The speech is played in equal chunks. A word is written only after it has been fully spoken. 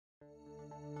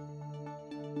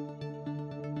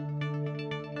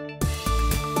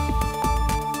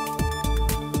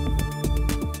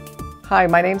Hi,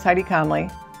 my name's Heidi Conley.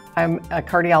 I'm a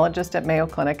cardiologist at Mayo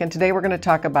Clinic, and today we're going to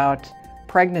talk about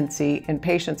pregnancy in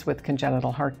patients with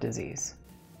congenital heart disease.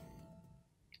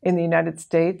 In the United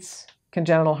States,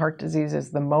 congenital heart disease is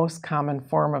the most common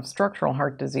form of structural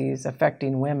heart disease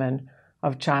affecting women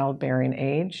of childbearing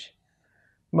age.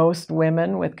 Most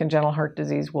women with congenital heart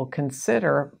disease will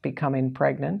consider becoming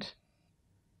pregnant,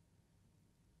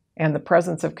 and the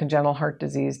presence of congenital heart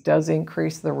disease does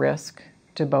increase the risk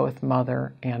to both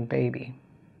mother and baby.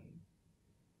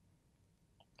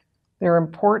 There are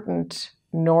important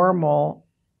normal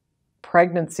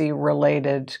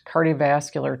pregnancy-related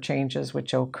cardiovascular changes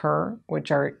which occur,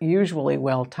 which are usually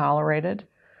well tolerated,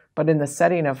 but in the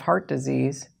setting of heart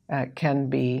disease can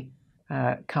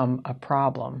become a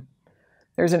problem.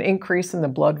 There's an increase in the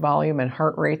blood volume and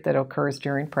heart rate that occurs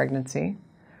during pregnancy.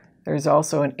 There's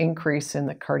also an increase in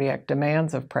the cardiac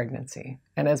demands of pregnancy.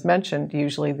 And as mentioned,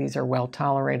 usually these are well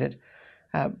tolerated,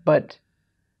 but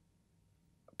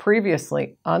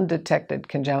previously undetected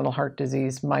congenital heart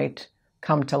disease might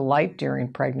come to light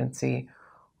during pregnancy,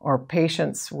 or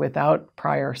patients without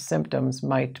prior symptoms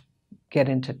might get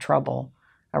into trouble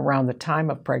around the time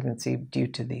of pregnancy due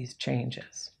to these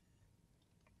changes.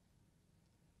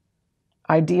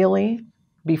 Ideally,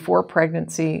 before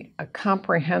pregnancy, a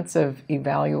comprehensive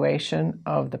evaluation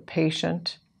of the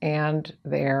patient and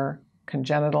their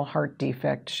congenital heart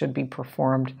defect should be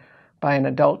performed by an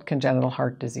adult congenital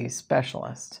heart disease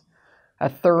specialist. A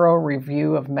thorough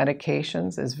review of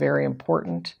medications is very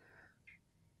important.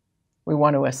 We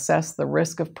want to assess the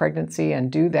risk of pregnancy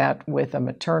and do that with a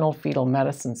maternal fetal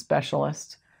medicine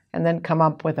specialist, and then come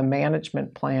up with a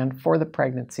management plan for the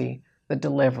pregnancy, the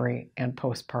delivery, and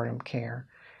postpartum care.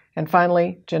 And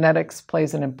finally, genetics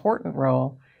plays an important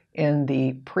role in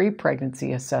the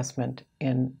pre-pregnancy assessment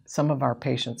in some of our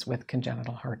patients with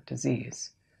congenital heart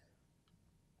disease.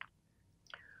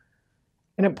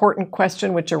 An important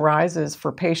question which arises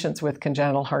for patients with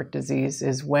congenital heart disease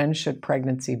is, when should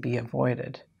pregnancy be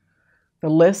avoided? The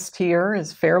list here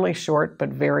is fairly short but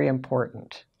very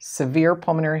important. Severe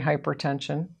pulmonary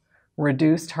hypertension,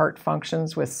 reduced heart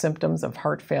functions with symptoms of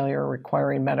heart failure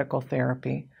requiring medical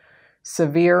therapy,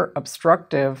 severe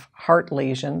obstructive heart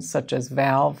lesions such as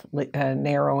valve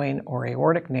narrowing or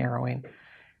aortic narrowing,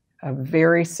 a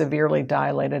very severely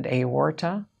dilated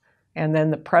aorta, and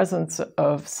then the presence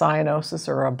of cyanosis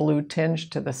or a blue tinge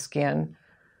to the skin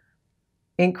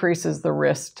increases the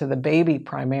risk to the baby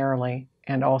primarily,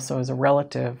 and also is a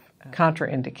relative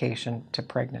contraindication to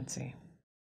pregnancy.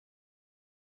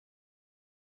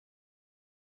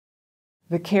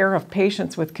 The care of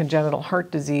patients with congenital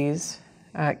heart disease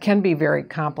can be very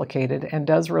complicated and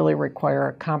does really require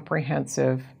a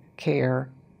comprehensive care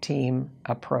team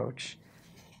approach.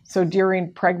 So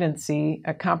during pregnancy,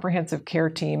 a comprehensive care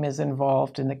team is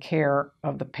involved in the care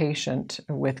of the patient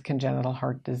with congenital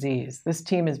heart disease. This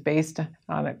team is based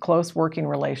on a close working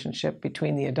relationship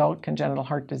between the adult congenital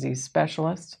heart disease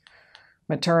specialist,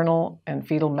 maternal and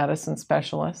fetal medicine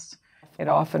specialists. It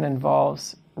often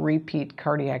involves repeat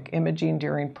cardiac imaging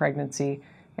during pregnancy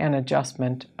and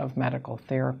adjustment of medical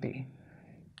therapy.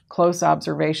 Close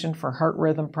observation for heart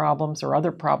rhythm problems or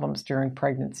other problems during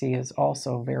pregnancy is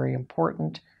also very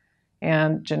important,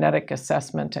 and genetic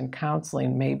assessment and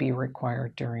counseling may be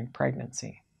required during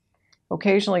pregnancy.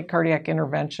 Occasionally, cardiac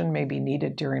intervention may be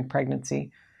needed during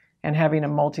pregnancy, and having a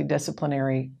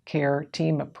multidisciplinary care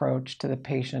team approach to the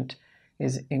patient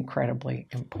is incredibly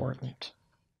important.